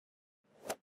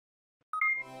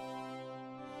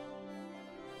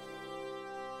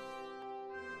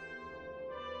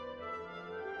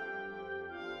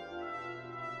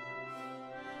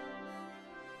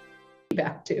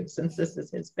back to, since this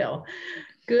is his bill.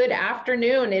 Good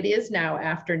afternoon. It is now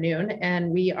afternoon,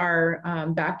 and we are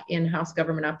back in House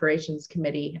Government Operations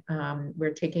Committee.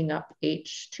 We're taking up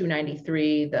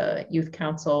H.293, the Youth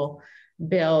Council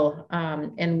bill,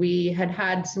 and we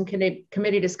had some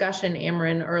committee discussion,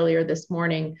 Amarin, earlier this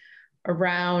morning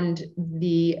around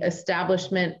the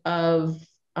establishment of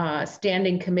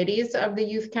standing committees of the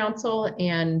Youth Council,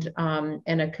 and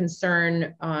a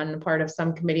concern on the part of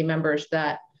some committee members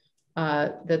that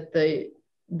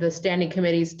the standing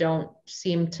committees don't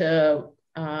seem to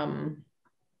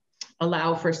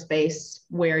allow for space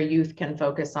where youth can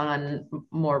focus on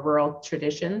more rural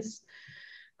traditions.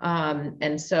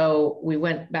 And so we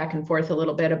went back and forth a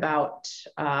little bit about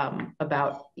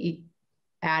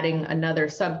adding another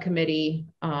subcommittee,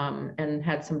 and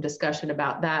had some discussion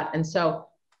about that. And so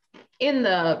in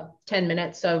the 10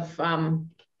 minutes of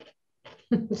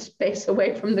space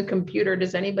away from the computer,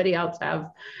 does anybody else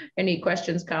have any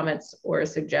questions, comments, or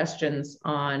suggestions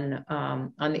on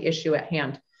the issue at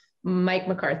hand? Mike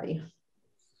McCarthy.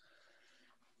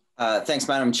 Thanks,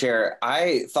 Madam Chair.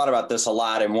 I thought about this a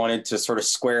lot and wanted to sort of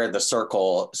square the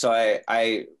circle. So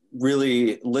I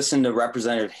really listened to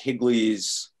Representative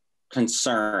Higley's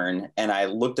concern, and I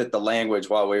looked at the language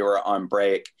while we were on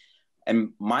break. And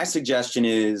my suggestion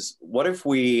is, what if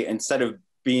we, instead of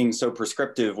being so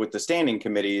prescriptive with the standing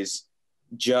committees,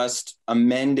 just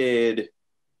amended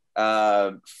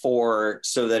so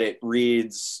that it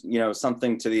reads,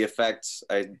 something to the effect,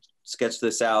 I sketched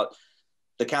this out: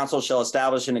 the council shall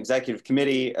establish an executive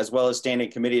committee as well as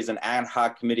standing committees and ad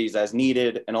hoc committees as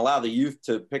needed, and allow the youth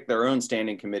to pick their own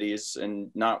standing committees and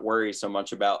not worry so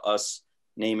much about us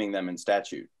naming them in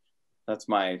statute. That's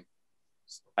my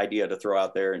idea to throw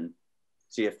out there and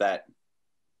see if that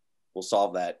will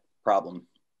solve that problem.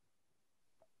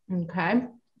 Okay.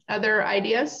 Other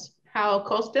ideas? Hal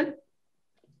Colston?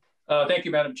 Thank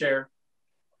you, Madam Chair.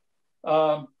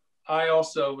 I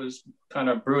also was kind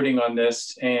of brooding on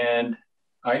this, and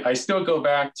I still go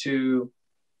back to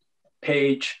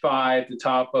page 5, the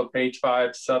top of page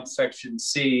 5, subsection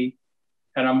C,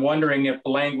 and I'm wondering if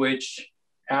language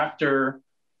after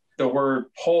the word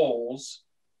polls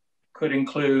could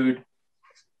include,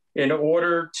 in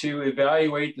order to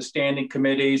evaluate the standing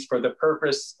committees for the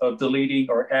purpose of deleting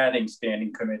or adding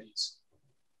standing committees,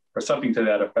 or something to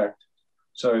that effect.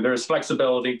 So there's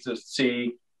flexibility to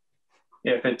see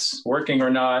if it's working or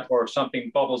not, or if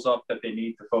something bubbles up that they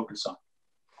need to focus on.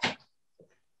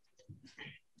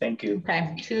 Thank you.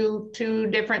 Okay, two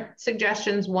different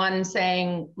suggestions. One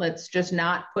saying, let's just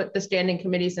not put the standing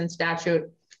committees in statute,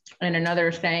 and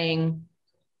another saying,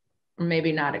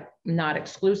 maybe not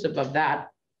exclusive of that,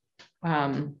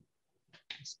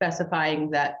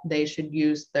 specifying that they should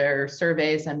use their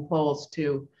surveys and polls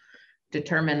to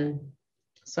determine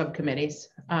subcommittees.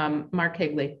 Mark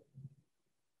Higley.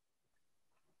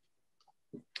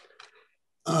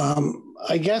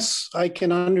 I guess I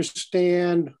can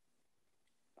understand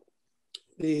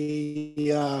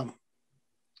the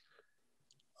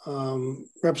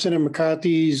Representative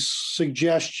McCarthy's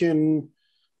suggestion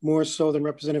more so than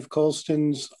Representative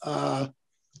Colston's.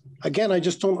 Again, I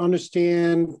just don't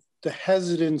understand the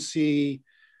hesitancy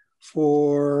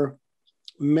for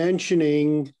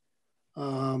mentioning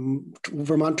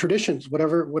Vermont traditions,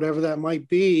 whatever that might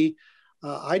be.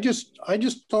 I just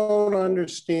don't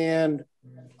understand.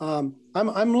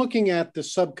 I'm looking at the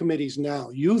subcommittees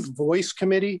now. Youth Voice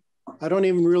Committee, I don't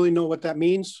even really know what that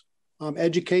means.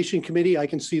 Education Committee, I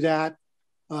can see that.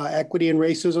 Equity and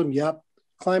Racism, yep.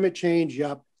 Climate Change,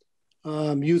 yep.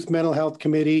 Youth Mental Health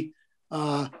Committee.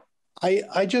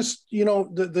 I just,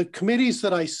 the committees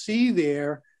that I see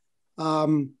there,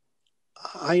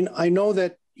 I know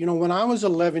that, when I was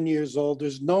 11 years old,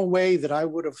 there's no way that I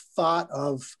would have thought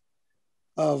of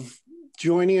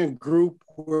joining a group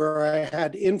where I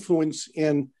had influence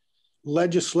in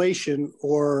legislation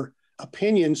or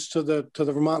opinions to the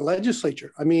Vermont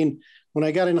legislature. I mean, when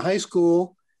I got in high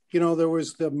school, there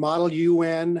was the Model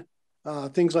UN,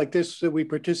 things like this that we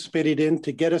participated in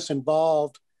to get us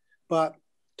involved. But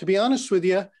to be honest with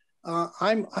you,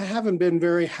 I haven't been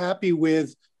very happy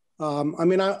with,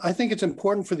 I think it's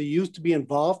important for the youth to be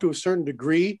involved to a certain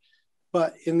degree,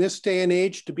 but in this day and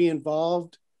age, to be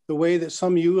involved the way that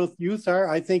some youth are,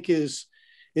 I think is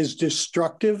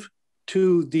destructive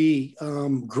to the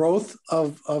growth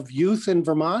of youth in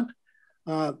Vermont.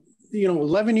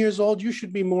 11 years old, you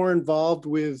should be more involved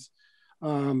with,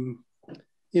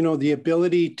 the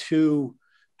ability to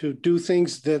do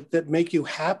things that make you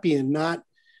happy and not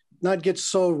get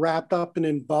so wrapped up and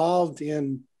involved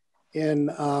in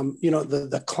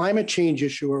the climate change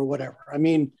issue or whatever. I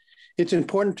mean, it's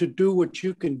important to do what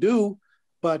you can do,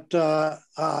 but to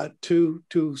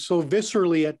so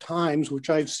viscerally at times, which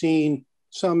I've seen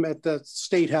some at the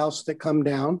State House that come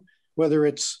down, whether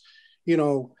it's, you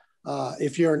know,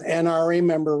 if you're an NRA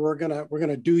member, we're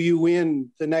gonna do you in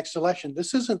the next election.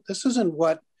 This isn't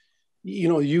what, you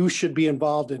know, you should be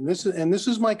involved in. This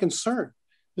is my concern.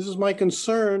 This is my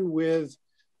concern with,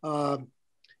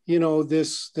 you know,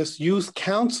 this youth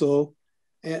council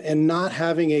and not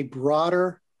having a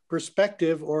broader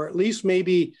perspective, or at least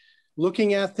maybe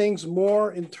looking at things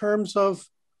more in terms of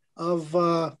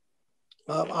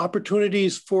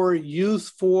opportunities for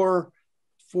youth for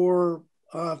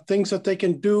things that they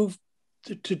can do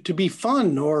to be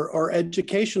fun or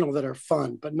educational that are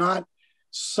fun, but not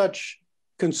such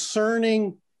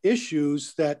concerning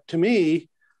issues that, to me,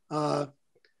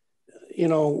 you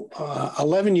know,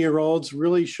 11-year-olds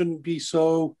really shouldn't be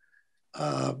so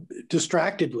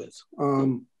distracted with.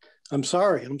 I'm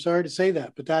sorry to say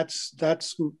that, but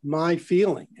that's my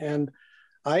feeling. And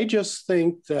I just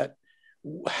think that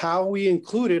how we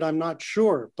include it, I'm not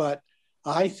sure, but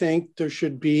I think there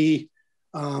should be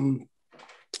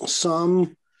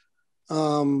some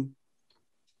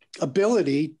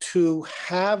ability to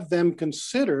have them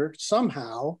consider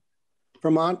somehow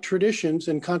Vermont traditions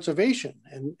and conservation.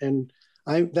 And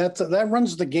that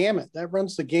runs the gamut. That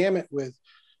runs the gamut with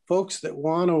folks that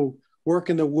want to work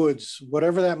in the woods,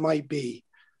 whatever that might be,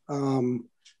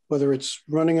 whether it's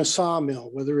running a sawmill,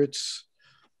 whether it's,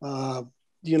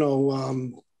 you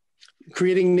know,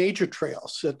 creating nature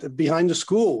trails behind the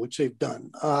school, which they've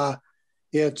done.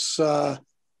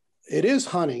 It is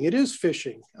hunting, it is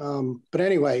fishing. But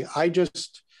anyway, I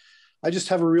just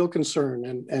have a real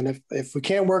concern. And if we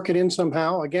can't work it in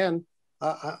somehow, again,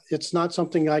 it's not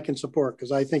something I can support,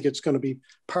 because I think it's going to be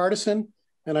partisan.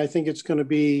 And I think it's going to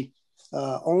be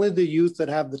only the youth that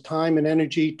have the time and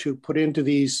energy to put into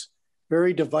these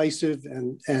very divisive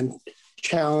and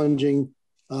challenging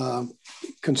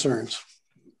concerns.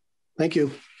 Thank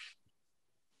you.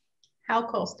 Hal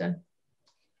Colston.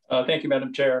 Thank you,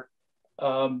 Madam Chair.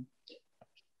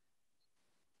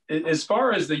 As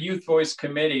far as the Youth Voice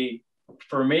Committee,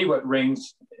 for me, what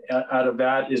rings out of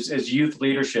that is youth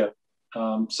leadership.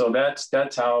 So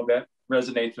that's how that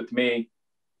resonates with me.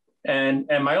 And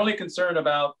my only concern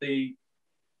about the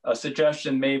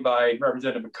suggestion made by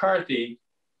Representative McCarthy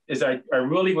is I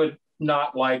really would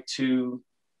not like to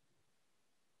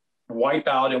wipe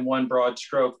out in one broad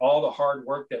stroke all the hard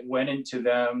work that went into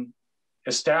them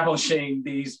establishing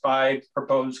these 5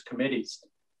 proposed committees.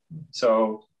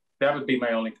 So that would be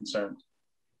my only concern.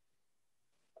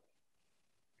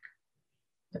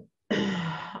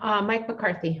 Mike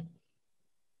McCarthy.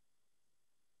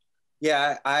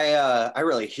 Yeah, I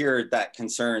really hear that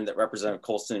concern that Representative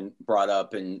Colston brought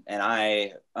up, and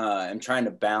I am trying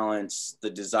to balance the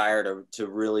desire to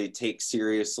really take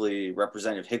seriously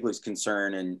Representative Higley's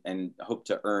concern and hope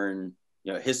to earn,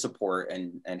 you know, his support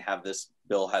and have this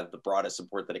bill have the broadest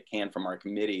support that it can from our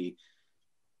committee,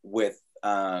 with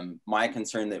my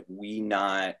concern that we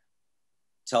not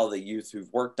tell the youth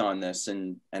who've worked on this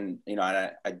and you know,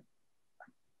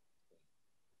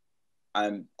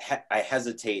 I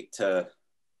hesitate to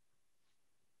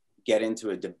get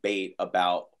into a debate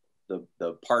about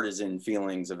the partisan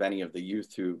feelings of any of the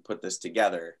youth who put this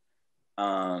together.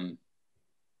 But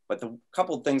the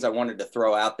couple of things I wanted to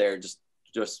throw out there, just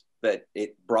that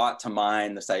it brought to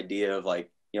mind this idea of, like,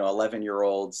 you know,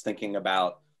 11-year-olds thinking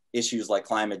about issues like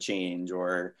climate change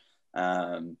or,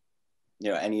 you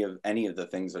know, any of the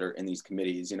things that are in these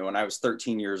committees. You know, when I was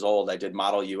 13 years old, I did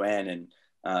Model UN and,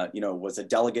 you know, was a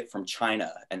delegate from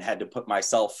China and had to put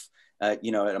myself,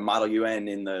 you know, at a Model UN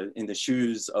in the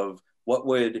shoes of what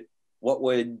would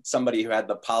somebody who had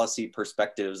the policy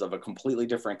perspectives of a completely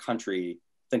different country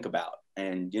think about.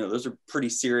 And, you know, those are pretty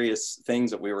serious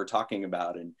things that we were talking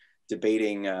about and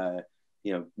debating,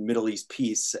 you know, Middle East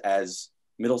peace as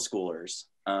middle schoolers.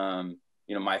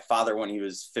 You know, my father, when he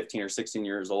was 15 or 16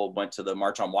 years old, went to the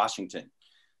March on Washington.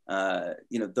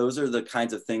 You know, those are the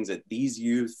kinds of things that these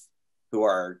youth who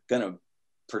are going to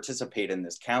participate in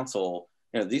this council,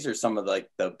 you know, these are some of the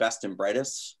best and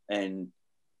brightest. And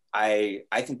I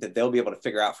think that they'll be able to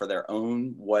figure out for their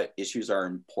own what issues are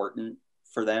important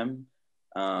for them.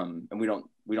 And we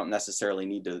don't necessarily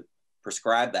need to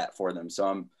prescribe that for them. So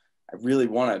I really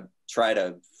want to try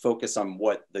to focus on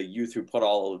what the youth who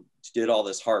did all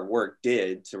this hard work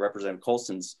did, to Representative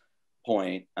Colston's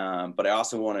point. But I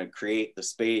also want to create the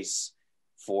space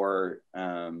for,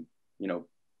 you know,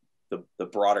 the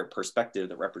broader perspective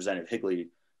that Representative Higley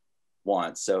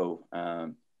wants. So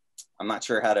I'm not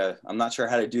sure how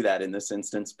to do that in this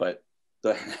instance, but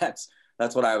that's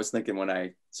what I was thinking when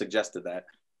I suggested that.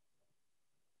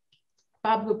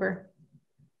 Bob Hooper.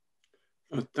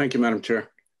 Thank you, Madam Chair.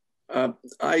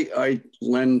 I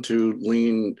lend to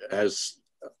lean, as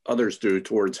others do,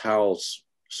 towards Hal's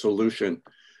solution.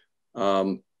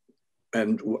 I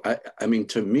mean,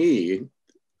 to me,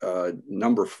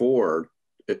 number 4,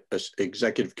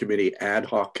 executive committee, ad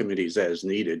hoc committees as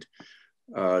needed,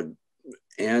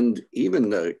 and even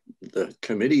the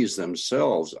committees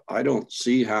themselves, I don't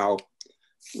see how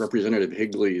Representative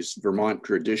Higley's Vermont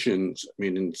traditions, I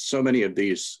mean, in so many of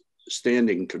these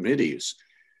standing committees,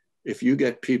 if you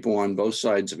get people on both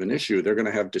sides of an issue, they're going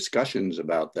to have discussions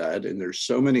about that. And there's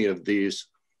so many of these.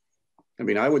 I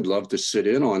mean, I would love to sit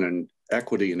in on an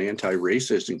equity and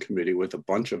anti-racism committee with a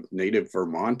bunch of native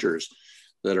Vermonters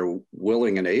that are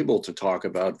willing and able to talk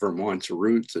about Vermont's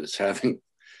roots as having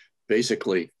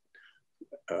basically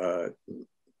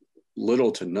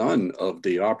little to none of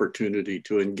the opportunity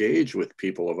to engage with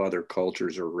people of other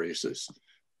cultures or races.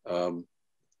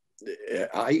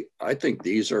 I think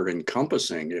these are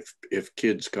encompassing if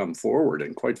kids come forward.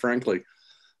 And quite frankly,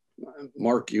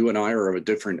 Mark, you and I are of a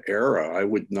different era. I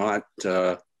would not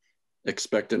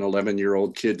expect an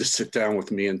 11-year-old kid to sit down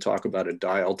with me and talk about a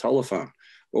dial telephone,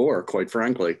 or quite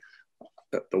frankly,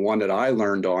 the one that I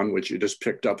learned on, which you just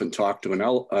picked up and talked to an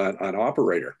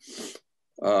operator.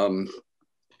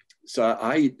 So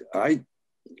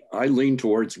I lean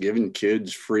towards giving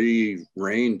kids free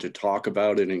rein to talk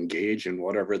about and engage in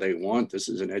whatever they want. This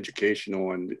is an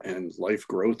educational and life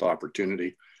growth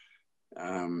opportunity.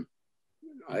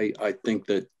 I think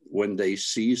that when they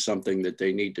see something that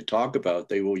they need to talk about,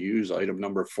 they will use item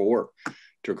number 4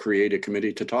 to create a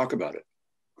committee to talk about it.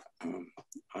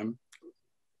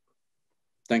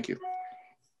 Thank you.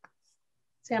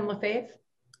 Sam LaFave.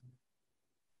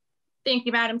 Thank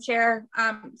you, Madam Chair.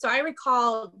 So I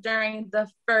recall during the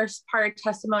first part of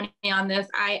testimony on this,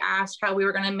 I asked how we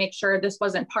were going to make sure this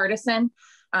wasn't partisan,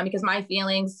 because my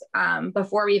feelings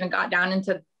before we even got down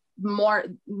into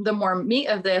the more meat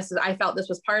of this is I felt this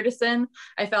was partisan.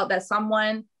 I felt that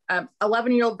someone,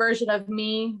 11-year-old version of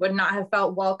me would not have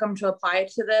felt welcome to apply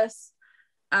to this.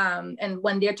 And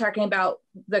when they're talking about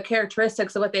the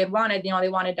characteristics of what they wanted, you know, they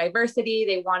wanted diversity,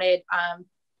 they wanted,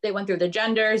 they went through the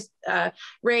genders,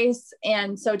 race.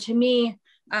 And so to me,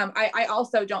 I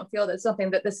also don't feel that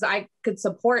something that I could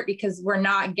support, because we're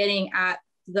not getting at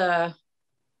the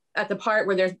part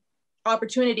where there's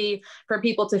opportunity for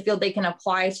people to feel they can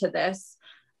apply to this.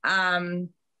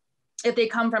 If they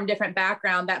come from different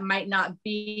background, that might not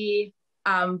be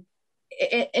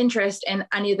interest in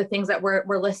any of the things that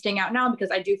we're listing out now,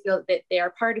 because I do feel that they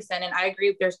are partisan. And I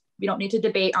agree, we don't need to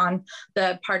debate on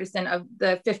the partisan of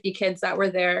the 50 kids that were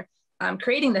there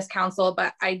creating this council,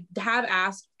 but I have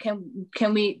asked,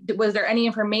 was there any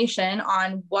information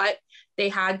on what they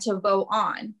had to vote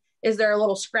on? Is there a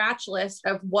little scratch list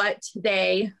of what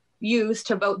they used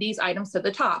to vote these items to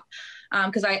the top?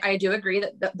 Because I do agree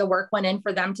that the work went in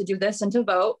for them to do this and to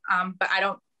vote, but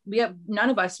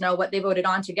none of us know what they voted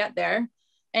on to get there.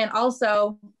 And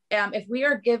also, if we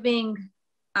are giving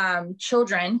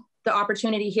children the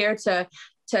opportunity here to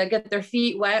get their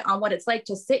feet wet on what it's like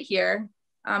to sit here,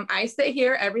 I sit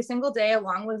here every single day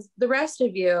along with the rest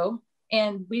of you,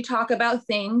 and we talk about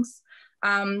things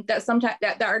that sometimes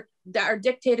that are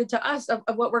dictated to us of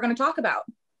what we're going to talk about.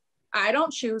 I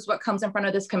don't choose what comes in front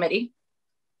of this committee.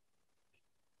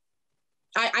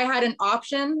 I had an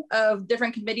option of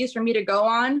different committees for me to go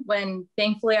on when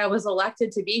thankfully I was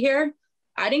elected to be here.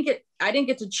 I didn't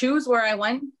get to choose where I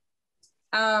went.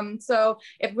 So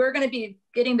if we're going to be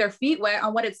getting their feet wet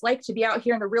on what it's like to be out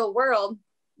here in the real world,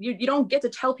 you don't get to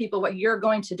tell people what you're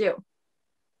going to do.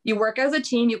 You work as a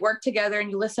team, you work together, and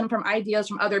you listen from ideas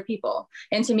from other people.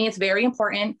 And to me, it's very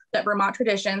important that Vermont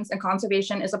traditions and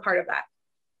conservation is a part of that.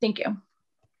 Thank you.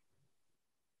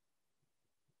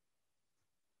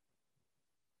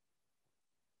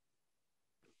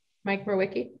 Mike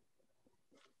Mrowicki.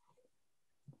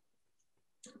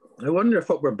 I wonder if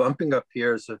what we're bumping up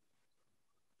here is a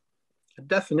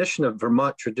definition of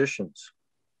Vermont traditions.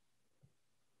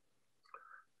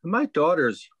 My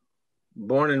daughter's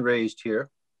born and raised here.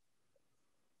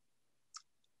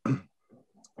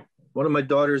 One of my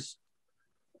daughters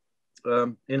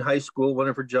in high school, one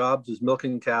of her jobs was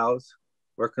milking cows,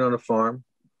 working on a farm.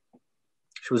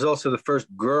 She was also the first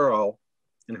girl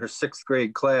in her 6th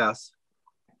grade class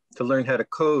to learn how to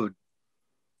code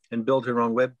and build her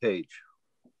own web page.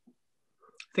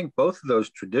 I think both of those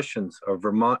traditions are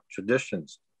Vermont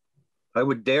traditions. I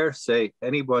would dare say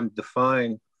anyone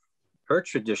define her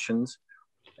traditions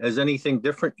as anything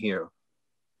different here.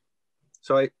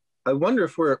 So I wonder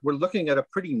if we're looking at a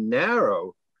pretty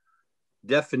narrow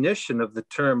definition of the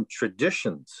term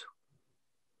traditions.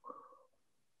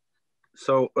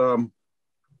 So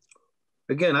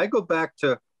again, I go back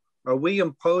to, are we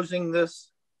imposing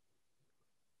this?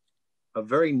 A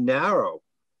very narrow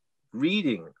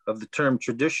reading of the term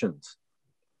traditions.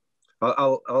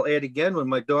 I'll add again, when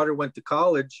my daughter went to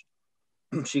college,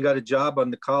 she got a job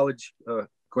on the college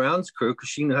grounds crew because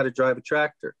she knew how to drive a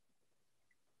tractor.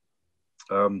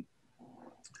 A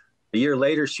year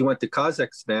later, she went to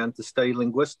Kazakhstan to study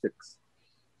linguistics.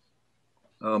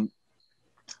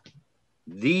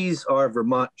 These are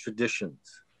Vermont traditions.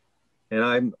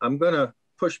 And I'm going to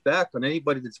push back on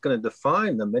anybody that's going to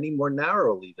define them any more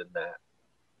narrowly than that.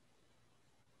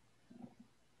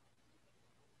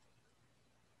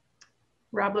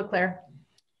 Rob LeClaire.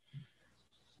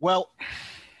 Well,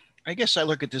 I guess I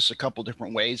look at this a couple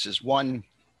different ways. As one,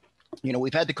 you know,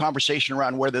 we've had the conversation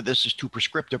around whether this is too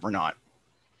prescriptive or not.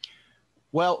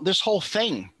 Well, this whole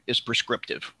thing is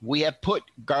prescriptive. We have put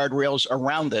guardrails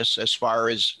around this as far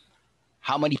as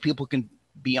how many people can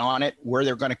be on it, where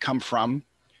they're going to come from.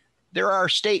 There are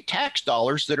state tax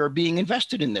dollars that are being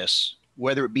invested in this,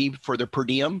 whether it be for the per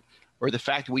diem or the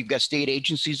fact that we've got state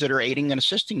agencies that are aiding and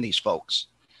assisting these folks.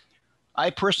 I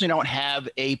personally don't have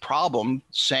a problem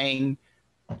saying,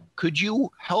 could you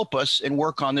help us and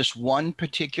work on this one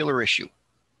particular issue?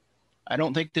 I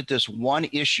don't think that this one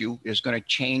issue is going to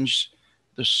change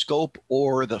the scope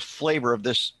or the flavor of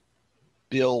this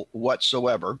bill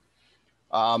whatsoever.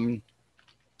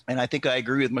 And I think I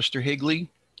agree with Mr. Higley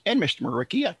and Mr.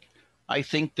 Maricki. I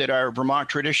think that our Vermont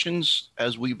traditions,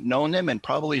 as we've known them and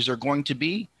probably as they're going to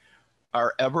be,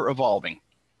 are ever evolving.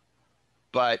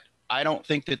 But I don't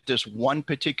think that this one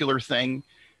particular thing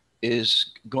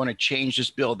is going to change this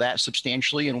bill that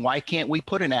substantially. And why can't we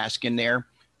put an ask in there?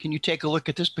 Can you take a look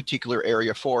at this particular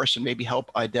area for us and maybe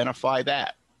help identify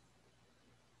that?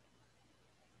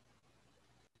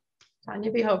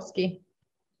 Tanya Bihovsky.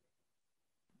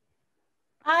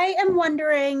 I am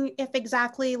wondering if,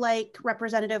 exactly like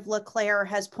Representative LeClaire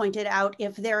has pointed out,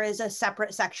 if there is a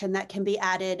separate section that can be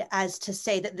added as to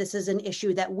say that this is an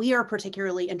issue that we are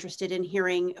particularly interested in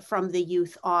hearing from the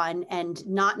youth on, and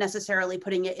not necessarily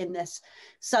putting it in this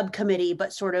subcommittee,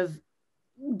 but sort of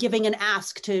giving an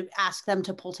ask them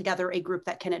to pull together a group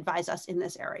that can advise us in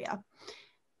this area.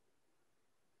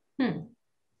 Okay.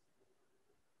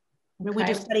 We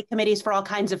do study committees for all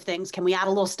kinds of things. Can we add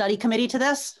a little study committee to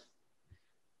this?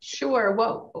 Sure.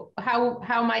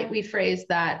 How might we phrase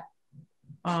that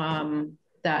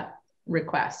that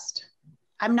request?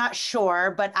 I'm not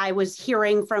sure, but I was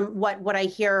hearing from what I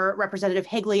hear Representative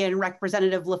Higley and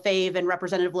Representative Lefebvre and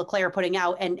Representative LeClaire putting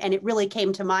out, and it really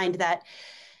came to mind that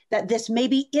this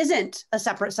maybe isn't a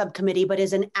separate subcommittee, but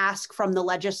is an ask from the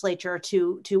legislature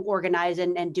to organize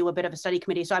and do a bit of a study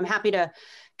committee. So I'm happy to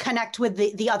connect with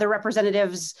the other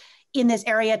representatives in this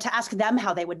area to ask them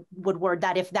how they would word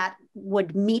that, if that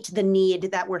would meet the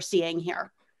need that we're seeing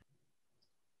here.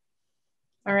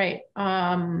 All right,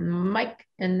 Mike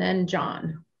and then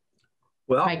John.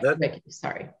 Well,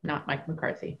 sorry, not Mike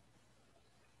McCarthy.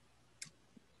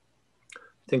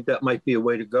 I think that might be a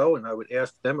way to go. And I would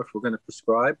ask them, if we're going to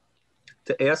prescribe,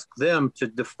 to ask them to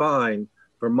define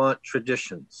Vermont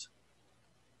traditions.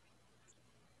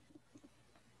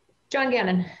 John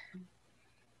Gannon.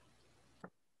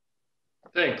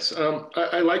 Thanks.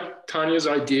 I like Tanya's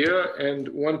idea, and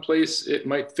one place it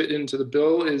might fit into the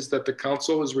bill is that the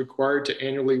council is required to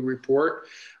annually report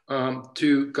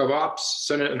to GovOps,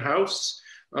 Senate and House.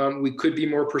 We could be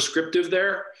more prescriptive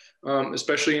there,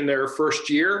 especially in their first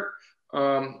year,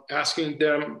 asking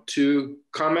them to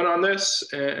comment on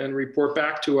this and report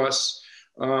back to us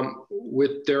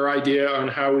with their idea on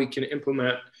how we can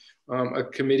implement a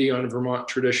committee on Vermont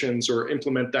traditions, or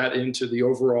implement that into the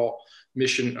overall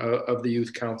mission of the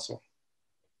Youth Council.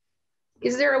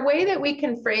 Is there a way that we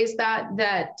can phrase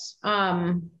that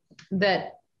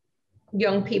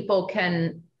young people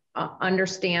can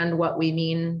understand what we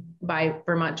mean by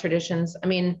Vermont traditions? I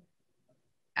mean,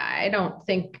 I don't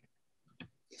think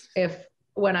if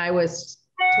when I was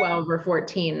 12 or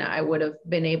 14, I would have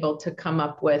been able to come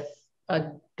up with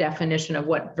a definition of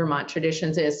what Vermont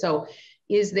traditions is. So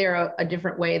is there a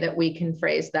different way that we can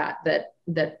phrase that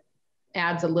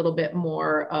adds a little bit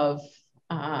more of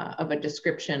a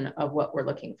description of what we're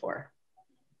looking for?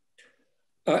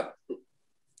 Let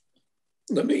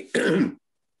me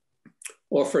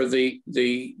offer the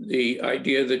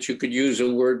idea that you could use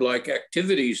a word like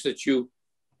activities that you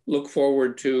look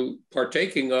forward to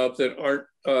partaking of that aren't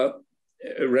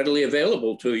readily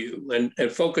available to you,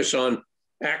 and focus on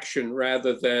action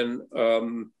rather than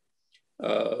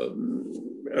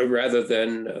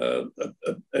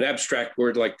an abstract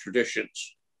word like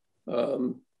traditions.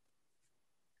 Whether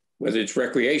it's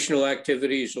recreational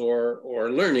activities or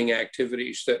learning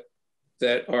activities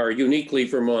that are uniquely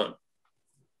Vermont.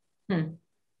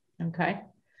 Okay.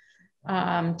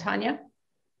 Tanya?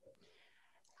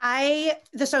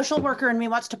 The social worker in me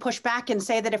wants to push back and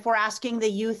say that if we're asking the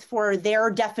youth for their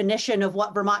definition of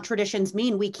what Vermont traditions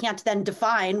mean, we can't then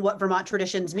define what Vermont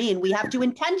traditions mean. We have to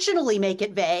intentionally make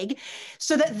it vague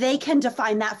so that they can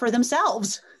define that for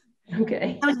themselves.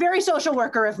 Okay. That was very social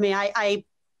worker of me. I'm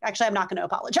not going to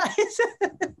apologize.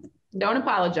 Don't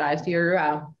apologize.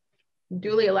 You're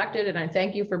duly elected, and I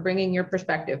thank you for bringing your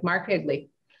perspective. Mark Higley.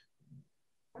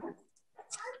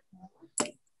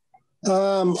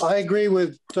 I agree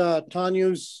with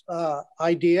Tanya's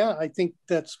idea. I think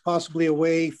that's possibly a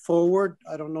way forward.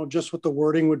 I don't know just what the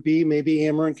wording would be. Maybe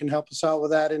Amarin can help us out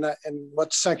with that in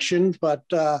what section. But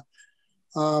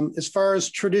as far as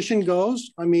tradition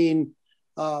goes, I mean,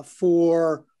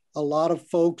 for a lot of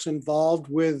folks involved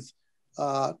with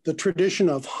the tradition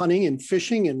of hunting and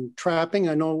fishing and trapping,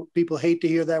 I know people hate to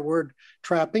hear that word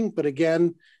trapping, but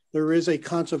again, there is a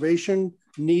conservation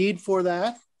need for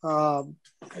that.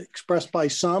 Expressed by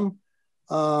some.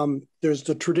 There's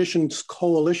the Traditions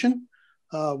Coalition,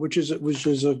 which is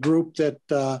a group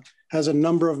that has a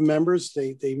number of members.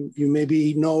 You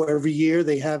maybe know every year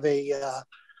they have a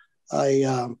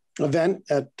event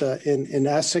in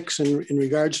Essex in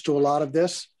regards to a lot of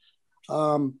this.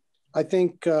 I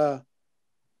think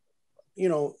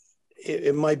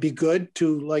it might be good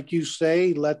to, like you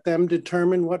say, let them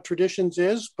determine what traditions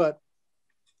is, but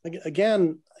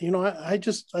again, I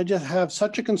just have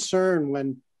such a concern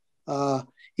when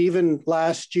even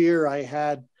last year I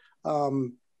had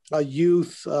a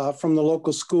youth from the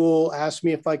local school ask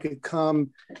me if I could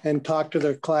come and talk to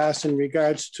their class in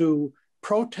regards to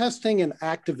protesting and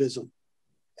activism.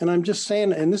 And I'm just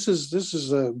saying, and this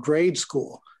is a grade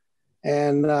school.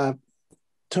 And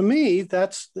to me,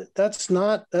 that's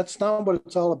not what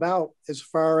it's all about as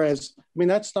far as, I mean,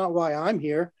 that's not why I'm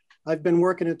here. I've been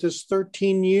working at this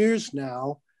 13 years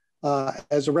now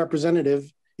as a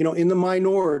representative, in the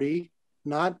minority,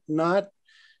 not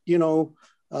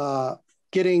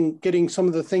getting some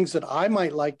of the things that I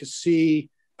might like to see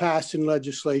passed in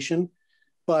legislation,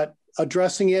 but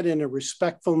addressing it in a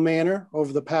respectful manner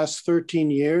over the past 13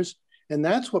 years. And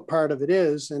that's what part of it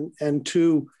is. And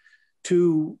to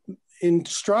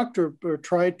instruct or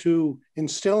try to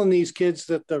instill in these kids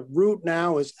that the root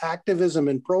now is activism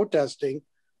and protesting,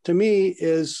 to me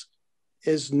is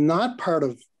not part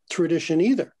of tradition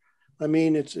either. I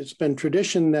mean, it's been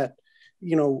tradition that,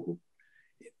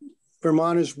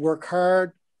 Vermonters work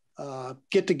hard,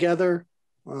 get together,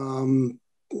 and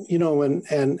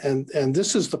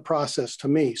this is the process to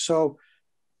me. So,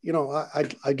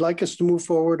 I'd like us to move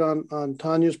forward on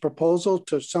Tanya's proposal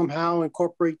to somehow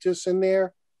incorporate this in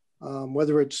there,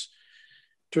 whether it's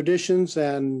traditions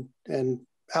and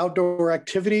outdoor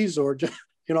activities or just,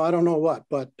 I don't know what,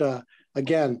 but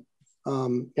again,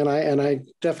 and I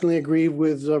definitely agree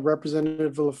with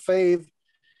Representative Lefebvre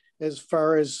as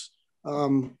far as,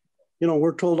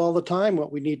 we're told all the time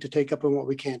what we need to take up and what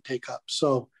we can't take up.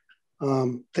 So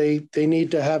they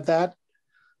need to have that,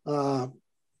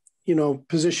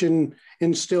 position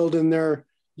instilled in their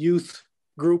youth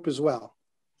group as well.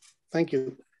 Thank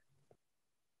you.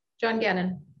 John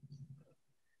Gannon.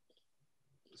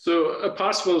 So a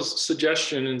possible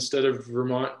suggestion instead of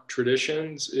Vermont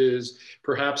traditions is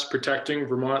perhaps protecting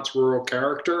Vermont's rural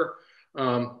character.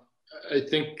 I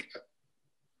think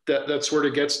that sort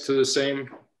of gets to the same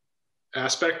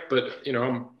aspect, but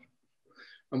I'm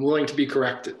willing to be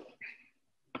corrected.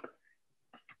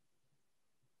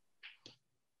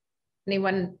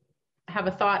 Anyone have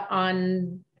a thought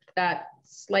on that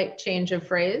slight change of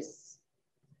phrase?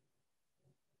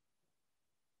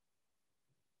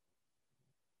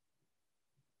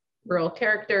 Rural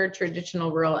character,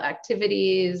 traditional rural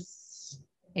activities,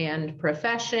 and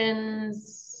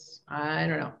professions. I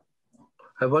don't know.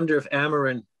 I wonder if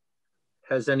Amarin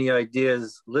has any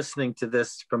ideas listening to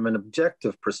this from an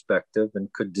objective perspective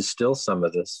and could distill some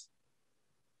of this.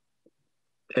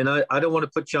 And I don't want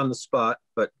to put you on the spot,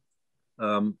 but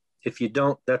if you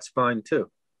don't, that's fine too.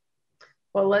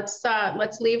 Well, let's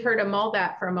leave her to mull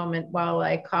that for a moment while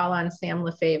I call on Sam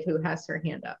Lefebvre, who has her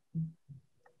hand up.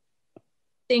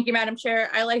 Thank you, Madam Chair.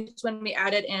 I liked when we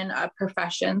added in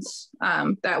professions.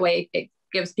 That way it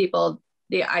gives people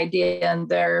the idea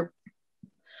and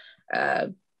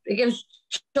it gives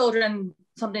children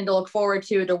something to look forward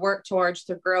to work towards,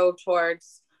 to grow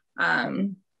towards. I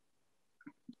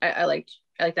like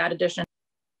that addition.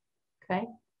 Okay.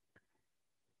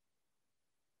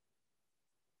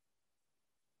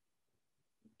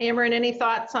 Amarin, any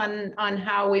thoughts on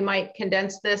how we might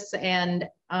condense this and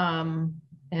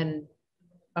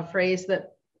a phrase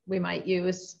that we might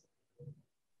use?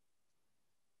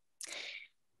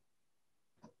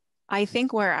 I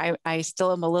think where I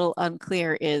still am a little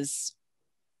unclear is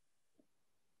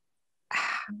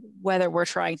whether we're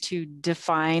trying to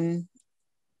define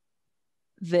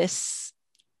this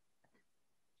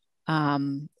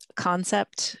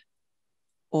concept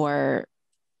or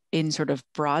in sort of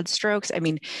broad strokes. I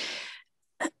mean,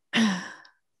 I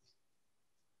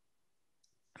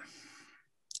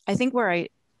think where I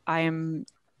am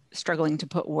struggling to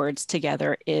put words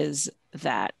together is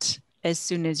that as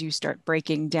soon as you start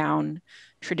breaking down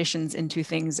traditions into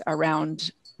things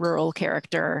around rural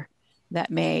character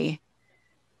that may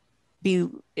be,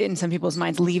 in some people's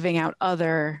minds, leaving out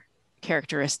other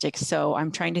characteristics. So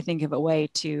I'm trying to think of a way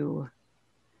to,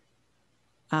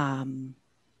 I'm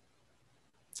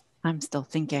still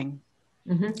thinking,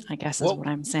 I guess is what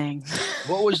I'm saying.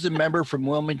 What was the member from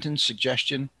Wilmington's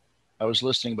suggestion? I was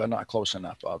listening, but not close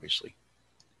enough, obviously.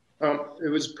 It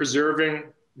was preserving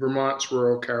Vermont's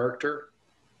rural character.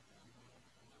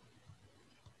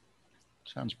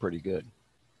 Sounds pretty good.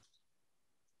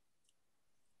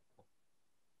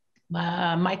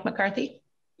 Mike McCarthy?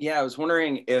 Yeah, I was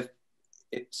wondering if,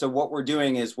 so what we're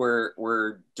doing is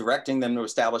we're directing them to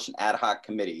establish an ad hoc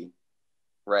committee,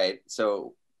 right?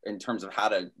 So in terms of how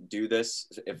to do this,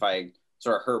 if I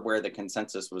sort of heard where the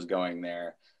consensus was going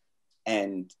there,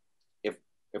 and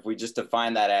if we just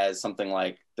define that as something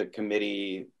like the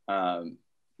committee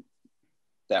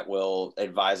that will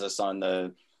advise us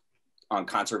on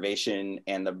conservation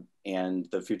and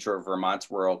the future of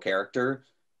Vermont's rural character,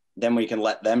 then we can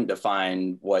let them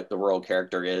define what the rural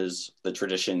character is, the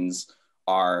traditions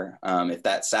are, if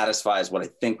that satisfies what I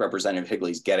think Representative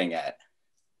Higley's getting at.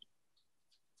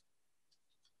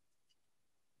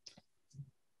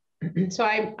 So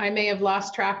I may have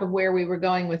lost track of where we were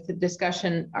going with the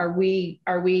discussion. Are we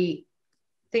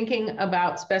thinking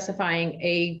about specifying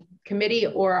a committee,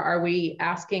 or are we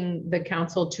asking the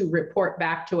council to report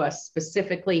back to us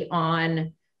specifically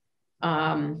on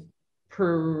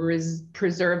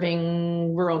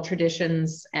preserving rural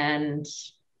traditions and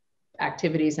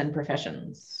activities and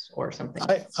professions or something?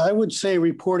 I would say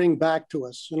reporting back to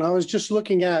us. And I was just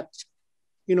looking at,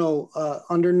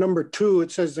 under number 2,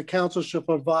 it says the council shall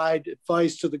provide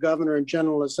advice to the governor and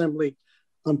general assembly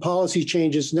on policy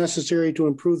changes necessary to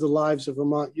improve the lives of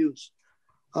Vermont youth.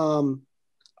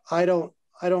 I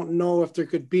don't know if there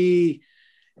could be,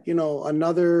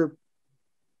 another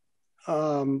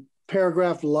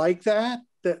paragraph like that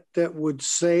would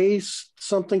say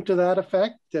something to that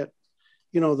effect, that,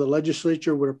 the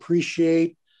legislature would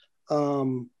appreciate,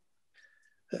 the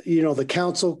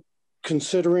council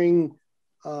considering,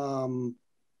 I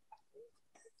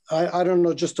don't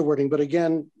know just the wording, but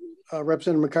again,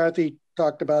 Representative McCarthy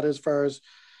talked about as far as,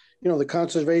 the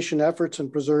conservation efforts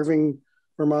and preserving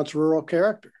Vermont's rural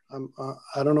character.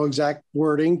 I don't know exact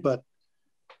wording, but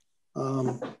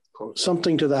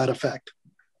something to that effect.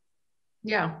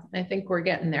 Yeah, I think we're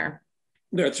getting there.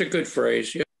 That's a good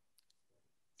phrase. Yeah.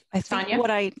 I think Tanya?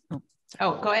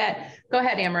 Go ahead. Go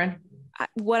ahead, Ameren.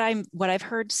 What I've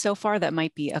heard so far that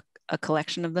might be a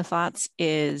collection of the thoughts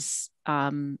is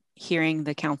hearing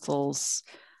the council's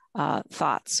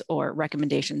thoughts or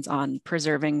recommendations on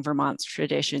preserving Vermont's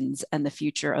traditions and the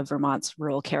future of Vermont's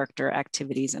rural character,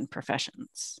 activities, and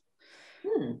professions.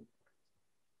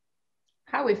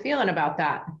 How are we feeling about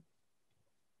that?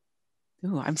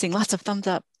 Ooh, I'm seeing lots of thumbs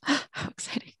up. How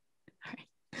exciting. All right.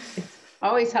 It's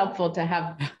always helpful to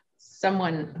have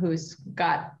someone who's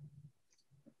got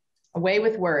a way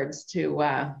with words to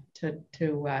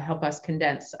help us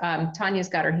condense. Tanya's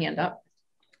got her hand up.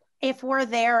 If we're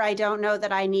there, I don't know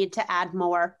that I need to add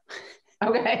more.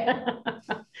 Okay.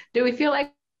 Do we feel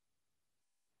like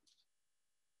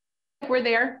we're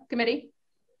there, committee?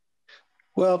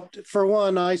 Well, for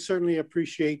one, I certainly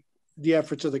appreciate the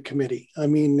efforts of the committee. I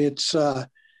mean, it's a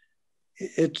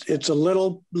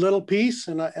little piece,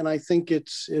 and I think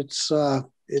it's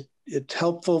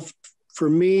helpful for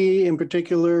me in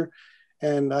particular,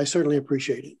 and I certainly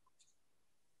appreciate it.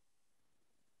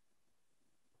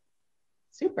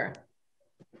 Super.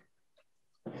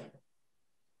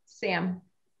 Sam.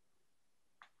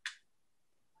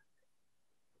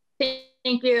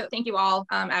 Thank you all.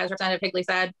 As Representative Higley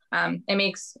said, it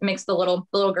makes the little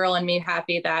girl in me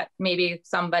happy that maybe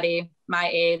somebody my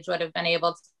age would have been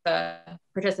able to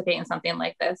participate in something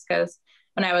like this, because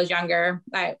when I was younger,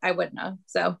 I wouldn't have.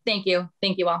 So thank you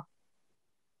all.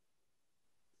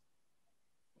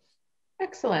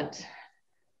 Excellent.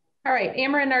 All right,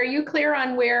 Ameren, are you clear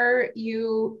on where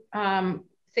you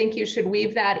think you should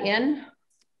weave that in,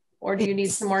 or do you need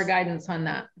some more guidance on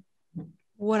that?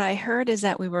 What I heard is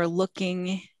that we were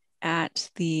looking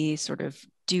at the sort of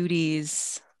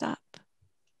duties.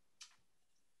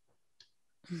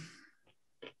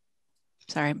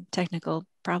 Sorry, technical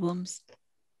problems.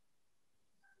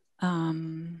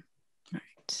 Right.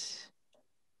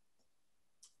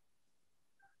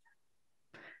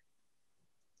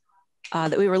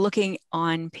 That we were looking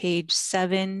on page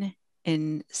 7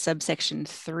 in subsection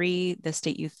 3, the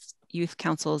State Youth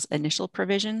Council's initial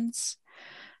provisions.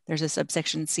 There's a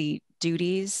subsection C,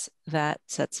 duties, that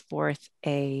sets forth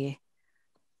a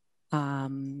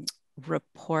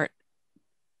report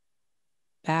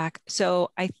back.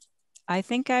 So I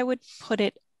think I would put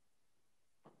it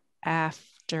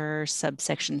after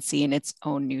subsection C in its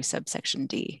own new subsection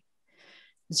D.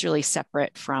 It's really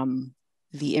separate from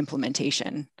the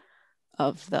implementation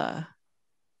of the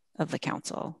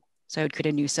council. So I would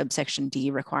create a new subsection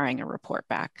D requiring a report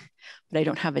back, but I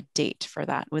don't have a date for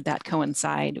that. Would that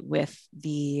coincide with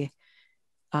the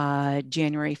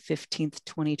January 15th,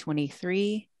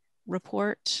 2023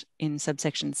 report in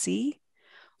subsection C,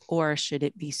 or should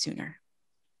it be sooner?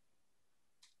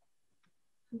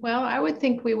 Well, I would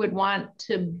think we would want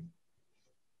to,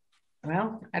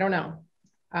 well, I don't know.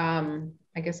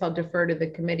 I guess I'll defer to the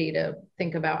committee to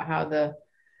think about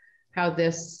how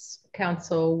this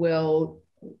council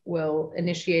will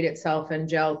initiate itself and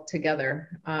gel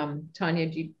together. Tanya,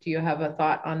 do you have a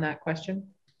thought on that question?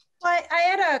 Well, I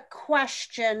had a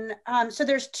question. So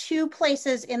there's 2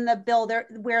 places in the bill there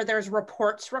where there's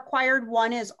reports required.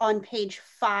 One is on page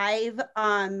 5,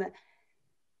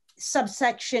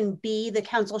 subsection B, the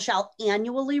council shall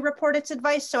annually report its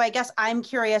advice. So I guess I'm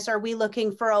curious, are we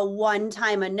looking for a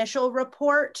one-time initial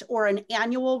report or an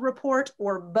annual report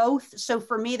or both? So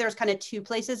for me, there's kind of 2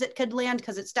 places it could land,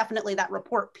 because it's definitely that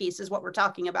report piece is what we're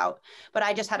talking about. But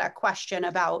I just had a question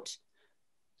about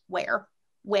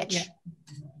which. Yeah.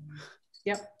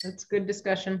 Yep, that's good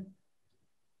discussion.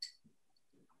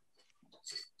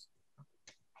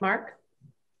 Mark?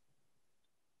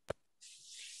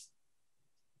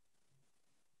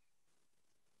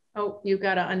 Oh, you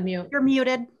got to unmute. You're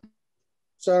muted.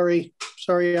 Sorry,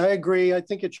 I agree. I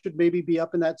think it should maybe be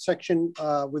up in that section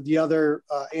with the other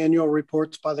annual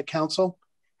reports by the council.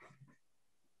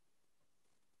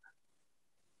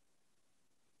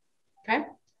 Okay.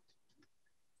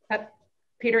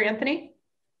 Peter Anthony?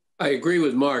 I agree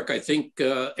with Mark. I think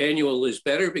annual is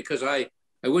better, because I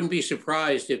wouldn't be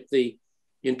surprised if the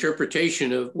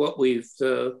interpretation of what we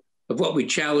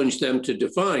challenged them to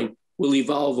define will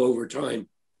evolve over time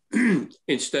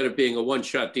instead of being a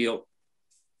one-shot deal.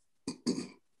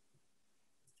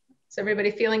 Is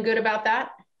everybody feeling good about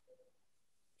that?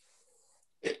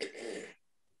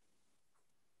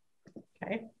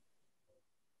 Okay.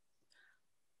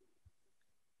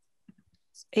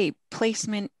 A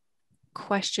placement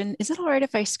question. Is it all right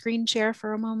if I screen share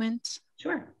for a moment?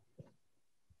 Sure.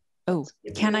 Oh,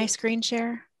 can I screen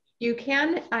share? You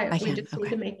can. I we can. just need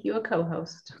to make you a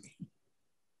co-host.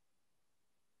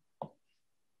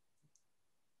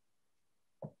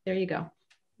 There you go.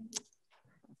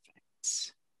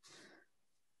 Perfect.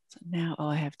 So now,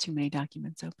 I have too many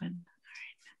documents open.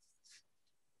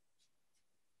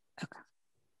 All right.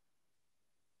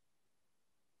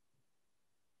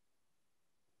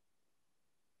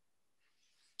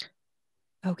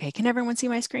 Okay. Okay, can everyone see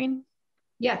my screen?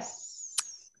 Yes.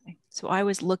 Okay. So I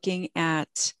was looking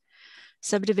at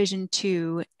subdivision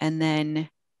 2, and then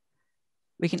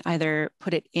we can either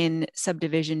put it in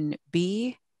subdivision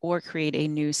B or create a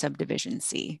new subdivision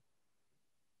C.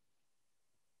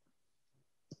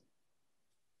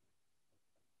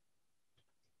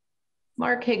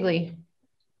 Mark Higley.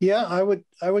 Yeah, I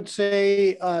would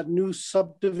say new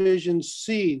subdivision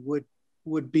C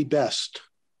would be best.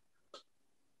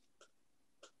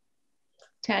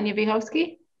 Tanya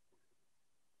Vihovsky.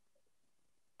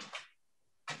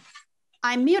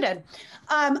 I'm muted.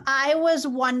 I was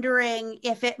wondering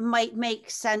if it might make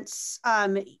sense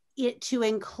to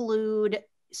include,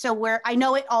 so where I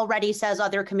know it already says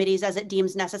other committees as it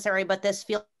deems necessary, but this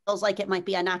feels like it might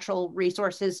be a natural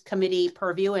resources committee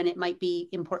purview, and it might be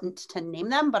important to name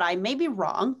them, but I may be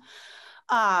wrong.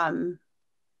 And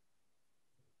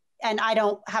I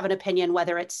don't have an opinion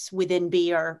whether it's within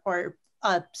B or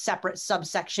a separate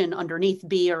subsection underneath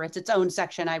B, or it's its own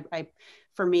section.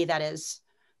 For me, that is,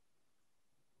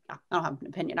 I don't have an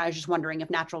opinion. I was just wondering if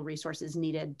natural resources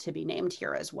needed to be named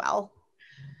here as well.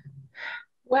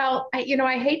 Well,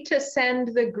 I hate to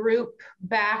send the group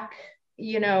back,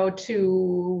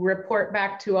 to report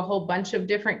back to a whole bunch of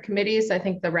different committees. I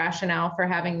think the rationale for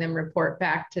having them report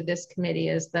back to this committee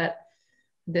is that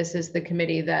this is the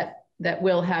committee that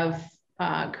will have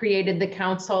created the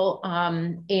council.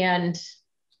 And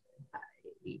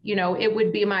it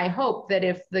would be my hope that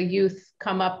if the youth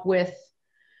come up with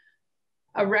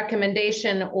a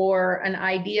recommendation or an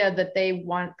idea that they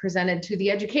want presented to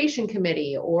the Education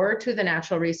Committee or to the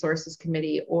Natural Resources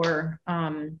Committee or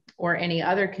any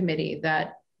other committee,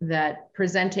 that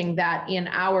presenting that in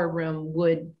our room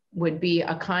would be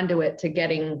a conduit to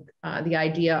getting the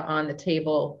idea on the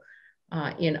table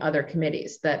in other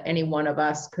committees, that any one of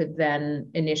us could then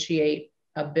initiate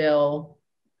a bill,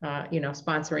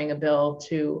 sponsoring a bill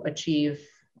to achieve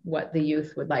what the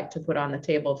youth would like to put on the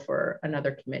table for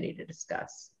another committee to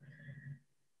discuss.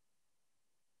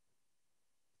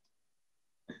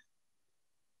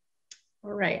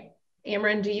 All right,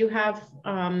 Amron, do you have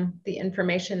the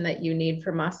information that you need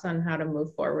from us on how to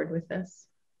move forward with this?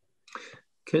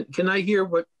 Can I hear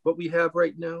what we have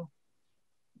right now?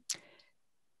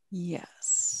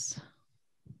 Yes.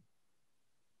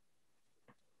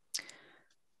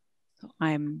 So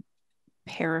I'm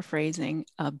paraphrasing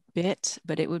a bit,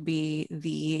 but it would be: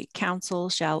 the council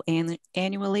shall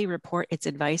annually report its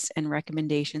advice and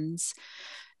recommendations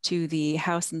to the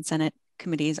House and Senate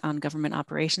committees on government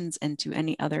operations and to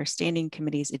any other standing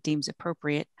committees it deems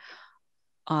appropriate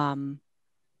on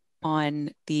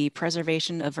the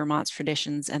preservation of Vermont's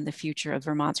traditions and the future of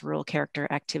Vermont's rural character,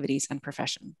 activities, and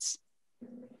professions.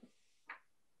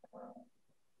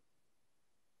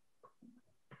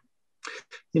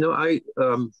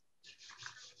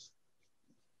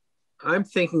 I'm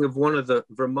thinking of one of the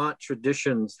Vermont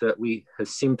traditions that we have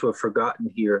seemed to have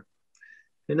forgotten here.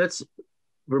 And that's,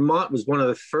 Vermont was one of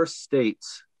the first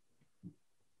states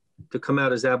to come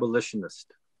out as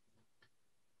abolitionist.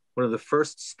 One of the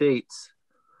first states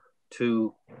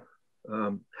to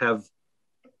have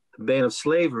the ban of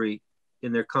slavery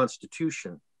in their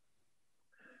constitution.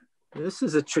 And this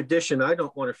is a tradition I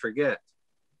don't want to forget,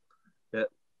 that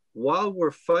while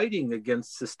we're fighting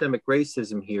against systemic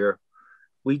racism here,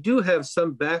 we do have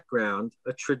some background,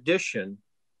 a tradition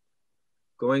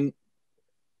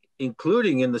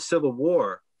including in the Civil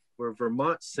War, where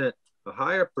Vermont sent a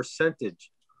higher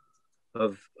percentage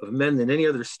of men than any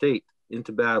other state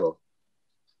into battle.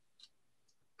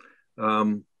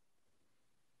 I'm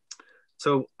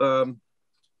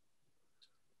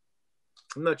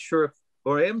not sure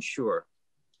or I am sure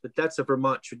that that's a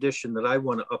Vermont tradition that I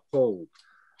want to uphold.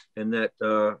 And that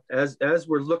as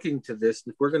we're looking to this,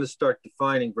 if we're going to start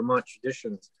defining Vermont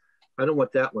traditions, I don't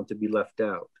want that one to be left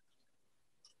out.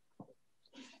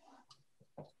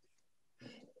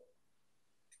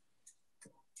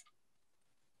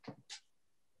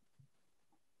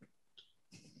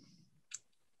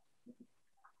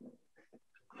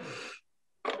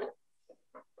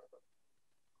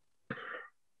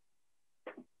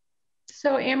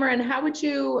 So Amron, how would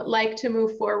you like to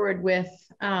move forward with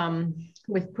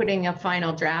putting a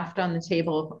final draft on the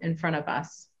table in front of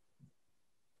us?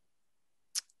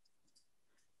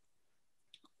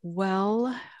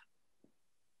 Well,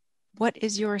 what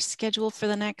is your schedule for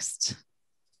the next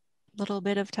little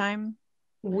bit of time?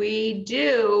 We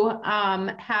do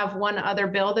have one other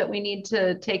bill that we need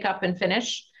to take up and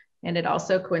finish. And it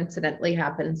also coincidentally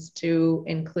happens to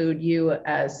include you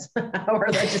as our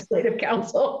legislative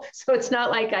counsel. So it's not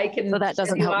like I can so that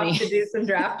doesn't help me to do some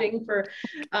drafting for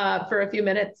a few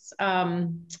minutes.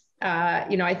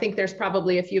 I think there's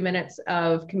probably a few minutes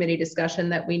of committee discussion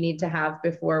that we need to have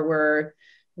before we're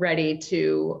ready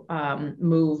to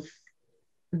move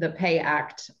the Pay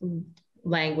Act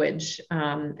language.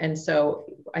 And so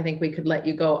I think we could let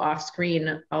you go off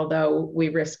screen, although we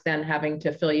risk then having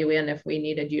to fill you in if we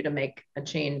needed you to make a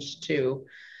change to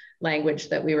language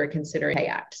that we were considering Pay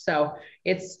Act. So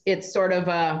it's sort of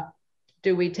a,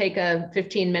 do we take a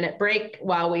 15-minute break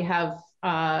while we have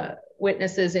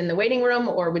witnesses in the waiting room,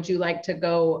 or would you like to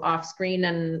go off screen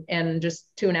and just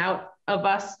tune out of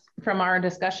us from our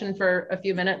discussion for a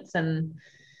few minutes? And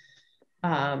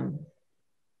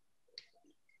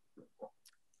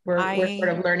we're sort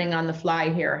of learning on the fly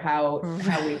here how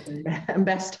we can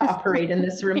best operate in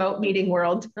this remote meeting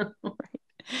world.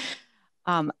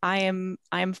 I am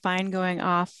fine going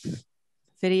off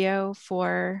video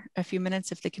for a few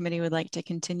minutes if the committee would like to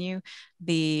continue.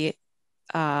 The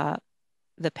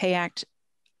Pay Act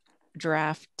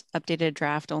updated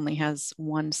draft only has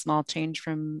one small change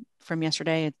from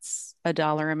yesterday. It's a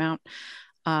dollar amount,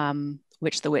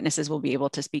 which the witnesses will be able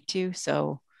to speak to.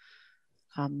 So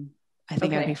I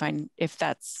think I'd be fine if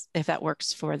that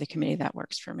works for the committee. That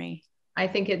works for me. I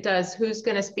think it does. Who's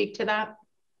going to speak to that?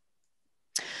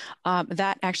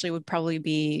 That actually would probably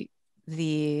be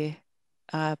the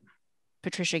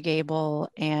Patricia Gable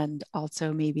and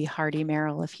also maybe Hardy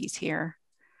Merrill if he's here.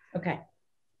 Okay.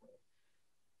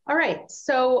 All right.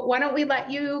 So why don't we let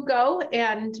you go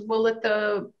and we'll let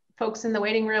the folks in the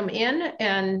waiting room in,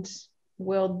 and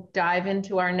we'll dive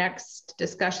into our next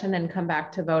discussion and come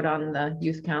back to vote on the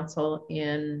Youth Council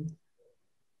in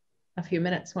a few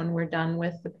minutes when we're done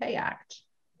with the Pay Act.